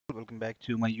Welcome back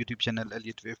to my YouTube channel,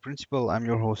 Elliott Wave Principal. I'm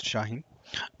your host, Shaheen.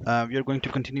 We are going to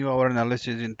continue our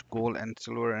analysis into gold and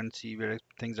silver and see where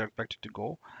things are expected to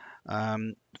go.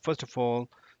 First of all,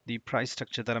 the price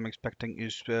structure that I'm expecting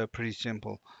is pretty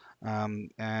simple.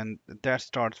 And that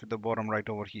starts with the bottom right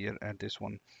over here at this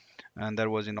one, and that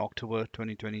was in October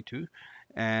 2022.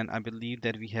 And I believe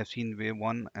that we have seen wave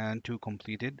 1 and 2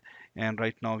 completed, and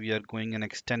right now we are going an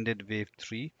extended wave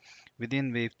 3.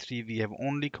 Within wave 3 we have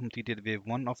only completed wave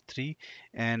 1 of 3,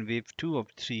 and wave 2 of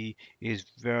 3 is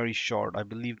very short. I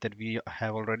believe that we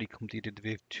have already completed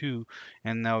wave 2,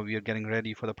 and now we are getting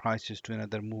ready for the prices to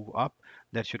another move up.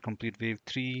 That should complete wave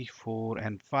 3, 4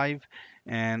 and 5,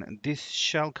 and this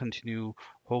shall continue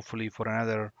hopefully for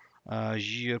another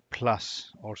year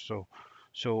plus or so.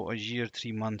 So a year,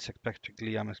 3 months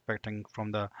expectedly, I'm expecting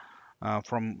from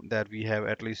that we have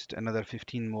at least another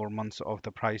 15 more months of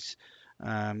the price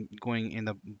going in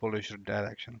the bullish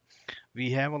direction.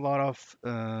 We have a lot of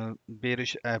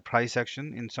bearish price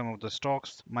action in some of the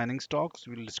stocks, mining stocks.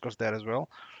 We'll discuss that as well.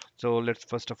 So let's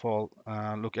first of all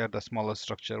look at the smaller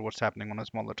structure, what's happening on a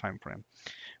smaller time frame.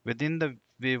 Within the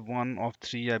wave 1 of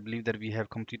 3, I believe that we have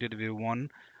completed wave 1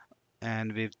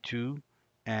 and wave 2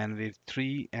 and wave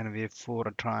 3 and wave 4,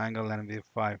 a triangle, and wave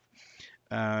 5.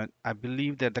 I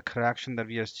believe that the correction that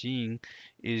we are seeing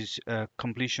is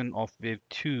completion of wave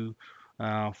 2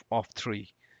 of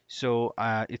 3. So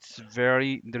it's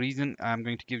very, the reason I'm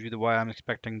going to give you the why I'm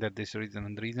expecting that this reason,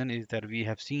 and the reason is that we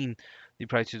have seen the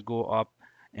prices go up,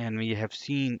 and we have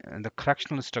seen the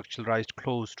correctional structure rise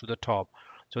close to the top.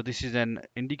 So this is an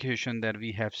indication that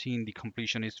we have seen the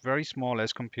completion is very small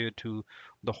as compared to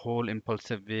the whole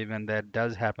impulsive wave, and that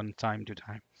does happen time to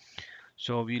time.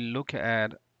 So we look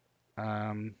at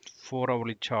 4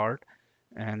 hourly chart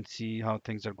and see how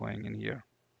things are going in here.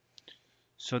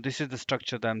 So this is the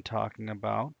structure that I'm talking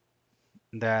about,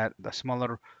 that the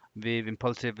smaller wave,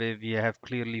 impulsive wave, we have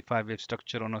clearly 5 wave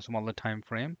structure on a smaller time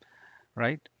frame,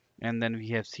 right? And then we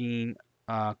have seen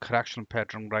a correction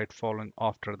pattern right following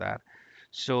after that.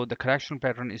 So the correction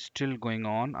pattern is still going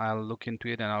on. I'll look into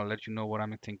it and I'll let you know what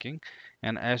I'm thinking.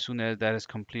 And as soon as that is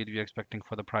complete, we're expecting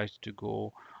for the price to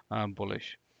go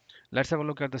bullish. Let's have a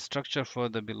look at the structure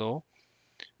further below.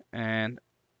 And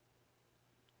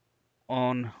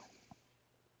on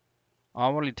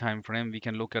hourly time frame, we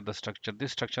can look at the structure.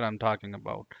 This structure I'm talking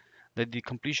about, that the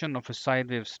completion of a side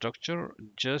wave structure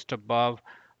just above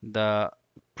the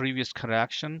previous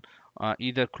correction,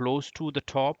 either close to the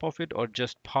top of it or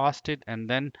just past it, and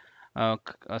then a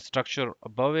structure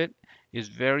above it is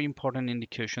very important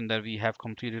indication that we have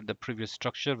completed the previous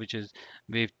structure, which is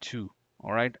wave 2.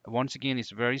 All right, once again,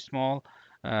 it's very small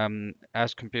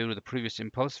as compared to the previous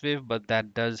impulse wave, but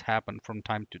that does happen from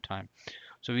time to time.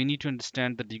 So we need to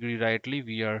understand the degree rightly.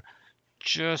 We are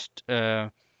just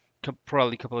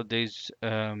probably a couple of days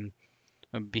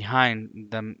behind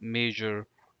the major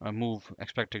move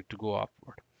expected to go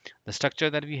upward. The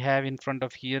structure that we have in front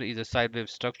of here is a side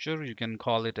wave structure. You can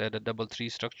call it a double three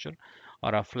structure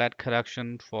or a flat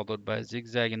correction followed by a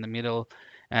zigzag in the middle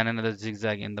and another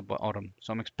zigzag in the bottom.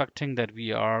 So I'm expecting that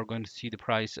we are going to see the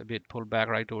price a bit pull back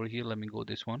right over here. Let me go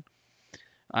this one.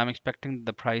 I'm expecting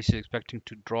the price is expecting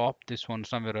to drop this one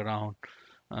somewhere around,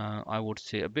 I would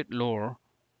say a bit lower,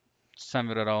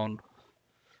 somewhere around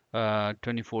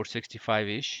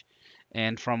 2465-ish.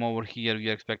 And from over here, we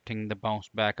are expecting the bounce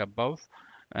back above,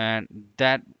 and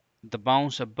that the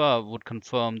bounce above would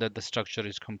confirm that the structure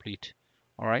is complete.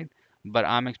 All right, but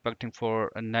I'm expecting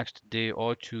for a next day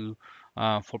or two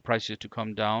for prices to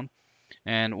come down.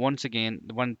 And once again,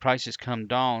 when prices come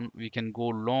down, we can go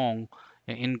long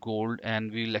in gold,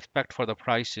 and we'll expect for the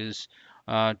prices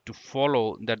to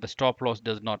follow that the stop loss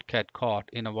does not get caught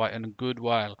in a while, in a good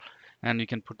while, and we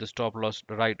can put the stop loss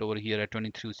right over here at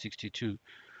 2362.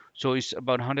 So it's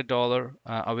about $100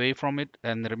 away from it.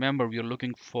 And remember, we are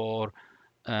looking for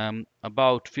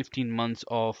about 15 months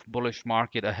of bullish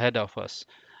market ahead of us.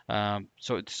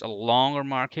 So it's a longer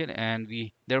market, and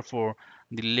we therefore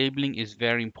the labeling is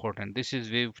very important. This is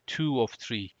wave 2 of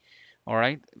 3. All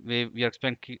right, we're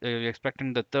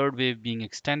expecting the third wave being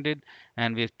extended,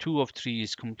 and wave 2 of 3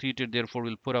 is completed. Therefore,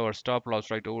 we'll put our stop loss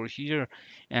right over here,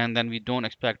 and then we don't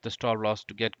expect the stop loss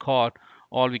to get caught.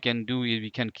 All we can do is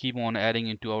we can keep on adding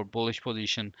into our bullish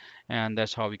position, and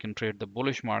that's how we can trade the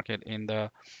bullish market in the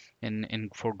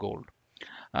in for gold.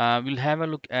 We'll have a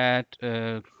look at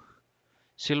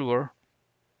silver.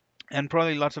 And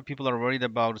probably lots of people are worried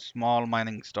about small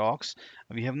mining stocks.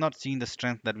 We have not seen the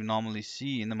strength that we normally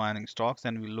see in the mining stocks,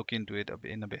 and we'll look into it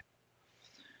in a bit.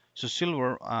 So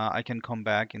silver, I can come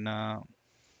back in a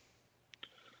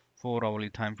 4 hourly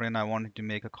time frame. I wanted to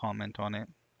make a comment on it.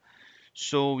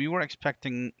 So we were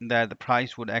expecting that the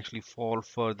price would actually fall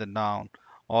further down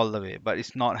all the way, but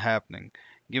it's not happening.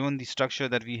 Given the structure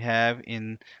that we have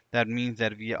in, that means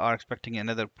that we are expecting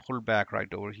another pullback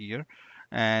right over here.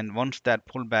 And once that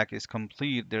pullback is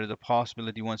complete, there is a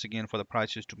possibility once again for the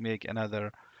prices to make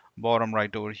another bottom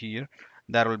right over here.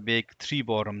 That will make three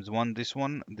bottoms, one this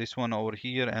one over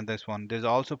here, and this one. There's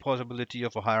also possibility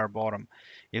of a higher bottom.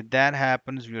 If that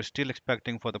happens, we are still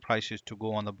expecting for the prices to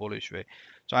go on the bullish way.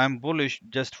 So I'm bullish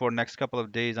just for next couple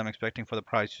of days. I'm expecting for the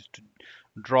prices to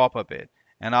drop a bit,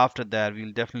 and after that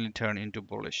we'll definitely turn into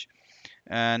bullish.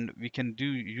 And we can do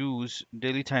use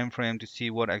daily time frame to see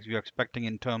what we are expecting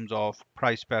in terms of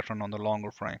price pattern on the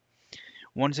longer frame.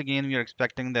 Once again, we are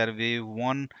expecting that wave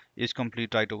 1 is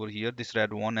complete right over here, this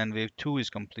red one, and wave 2 is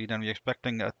complete, and we're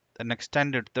expecting an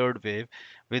extended third wave.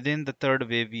 Within the third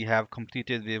wave, we have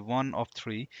completed wave 1 of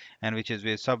 3, and which is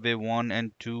wave subwave 1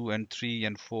 and 2 and 3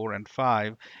 and 4 and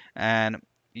 5. And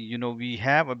we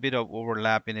have a bit of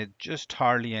overlap in it, just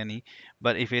hardly any,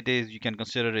 but if it is, you can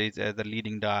consider it as the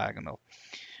leading diagonal.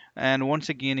 And once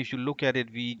again, if you look at it,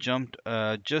 we jumped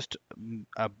just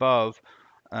above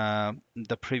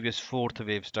the previous fourth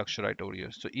wave structure right over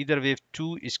here. So either wave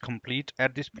 2 is complete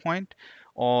at this point,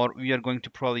 or we are going to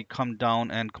probably come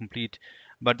down and complete.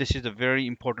 But this is a very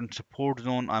important support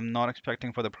zone. I'm not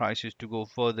expecting for the prices to go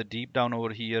further deep down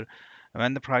over here.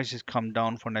 When the prices come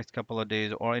down for next couple of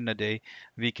days or in a day,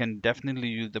 we can definitely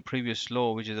use the previous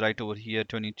low, which is right over here,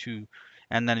 22,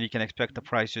 and then we can expect the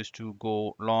prices to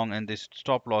go long, and this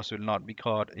stop loss will not be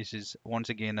caught. This is once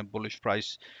again a bullish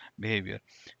price behavior.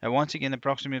 Once again,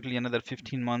 approximately another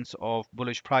 15 months of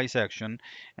bullish price action,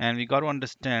 and we got to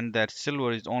understand that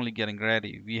silver is only getting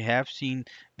ready. We have seen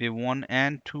wave 1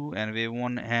 and 2 and wave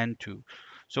 1 and 2.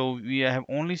 So we have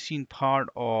only seen part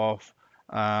of,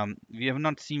 we have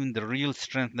not seen the real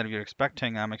strength that we are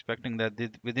expecting. I'm expecting that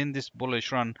within this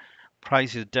bullish run,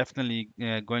 price is definitely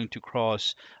going to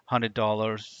cross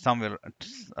 $100, somewhere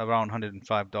around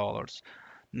 $105.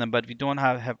 No, but we don't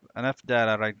have enough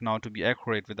data right now to be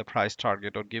accurate with the price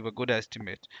target or give a good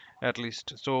estimate at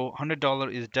least. So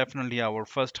 $100 is definitely our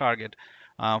first target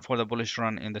for the bullish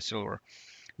run in the silver.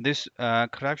 This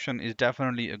correction is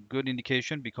definitely a good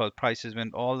indication because prices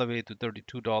went all the way to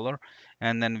 $32,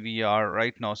 and then we are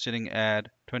right now sitting at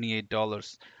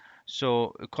 $28.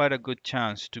 So quite a good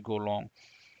chance to go long.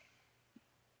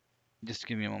 Just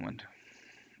give me a moment.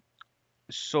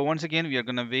 So once again, we are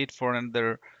going to wait for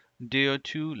another day or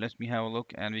two. Let me have a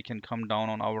look, and we can come down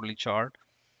on hourly chart,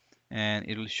 and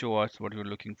it will show us what we're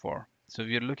looking for. So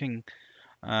we are looking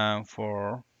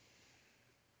for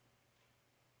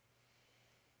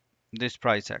this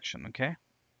price action. Okay,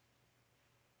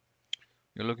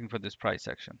 you're looking for this price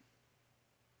action,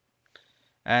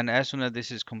 and as soon as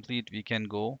this is complete, we can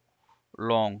go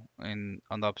long in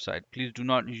on the upside. Please do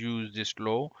not use this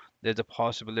low. There's a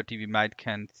possibility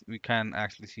we can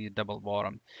actually see a double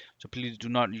bottom. So please do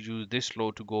not use this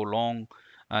low to go long.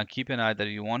 Keep an eye that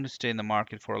you want to stay in the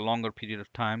market for a longer period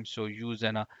of time. So use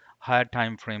a higher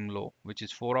time frame low, which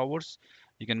is 4 hours.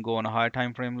 You can go on a higher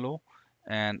time frame low,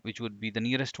 and which would be the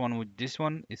nearest one with this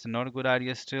one. It's not a good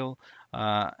idea still.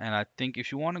 And I think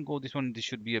if you want to go this one, this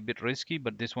should be a bit risky,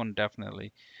 but this one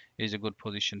definitely is a good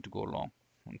position to go long.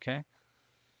 Okay.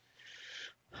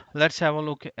 Let's have a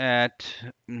look at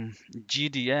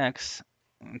GDX,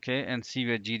 okay, and see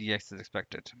where GDX is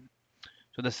expected.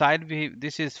 So the side wave,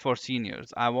 this is for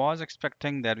seniors. I was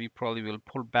expecting that we probably will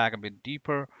pull back a bit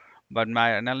deeper, but my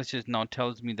analysis now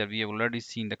tells me that we have already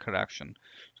seen the correction.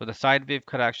 So the side wave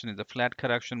correction is a flat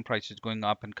correction, prices going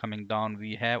up and coming down.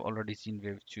 We have already seen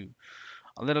wave 2.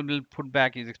 A little bit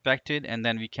pullback is expected, and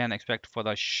then we can expect for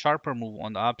the sharper move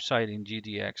on the upside in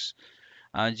GDX.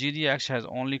 GDX has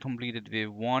only completed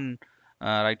wave 1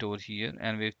 right over here,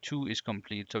 and wave 2 is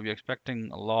complete. So we're expecting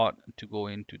a lot to go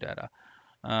into data.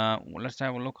 Let's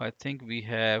have a look. I think we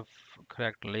have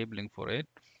correct labeling for it.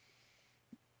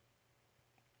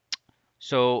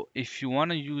 So if you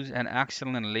want to use an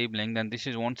excellent labeling, then this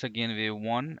is once again wave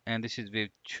 1 and this is wave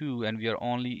 2, and we are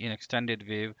only in extended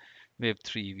wave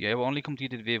 3. We have only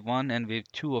completed wave 1 and wave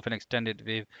 2 of an extended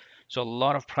wave. So a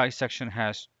lot of price action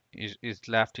is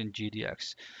left in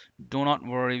GDX. Do not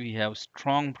worry, we have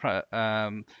strong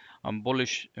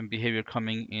bullish behavior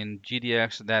coming in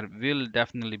GDX that will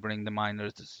definitely bring the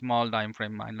miners, the small time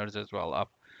frame miners as well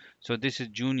up. So this is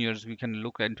juniors. We can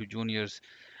look into juniors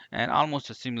and almost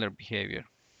a similar behavior.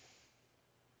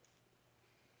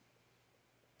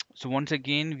 So once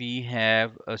again, we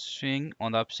have a swing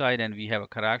on the upside and we have a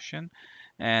correction.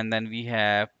 And then we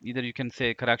have either you can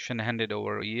say correction handed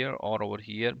over here or over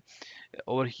here.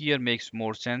 Over here makes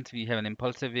more sense. We have an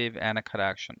impulsive wave and a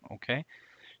correction. Okay.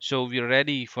 So we're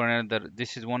ready for another.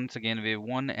 This is once again wave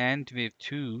one and wave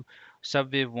two,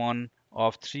 subwave one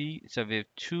of three, subwave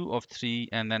two of three,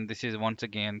 and then this is once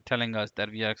again telling us that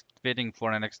we are waiting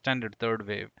for an extended third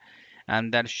wave,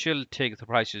 and that shall take the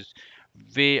prices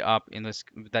way up in this.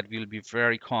 That we'll be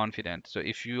very confident. So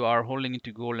if you are holding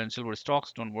into gold and silver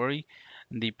stocks, don't worry.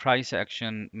 The price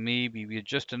action maybe we're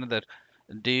just another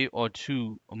day or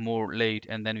two more late,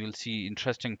 and then we'll see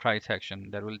interesting price action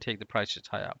that will take the prices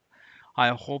high up. I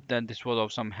hope that this was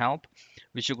of some help.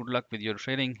 Wish you good luck with your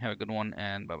trading. Have a good one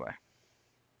and bye bye.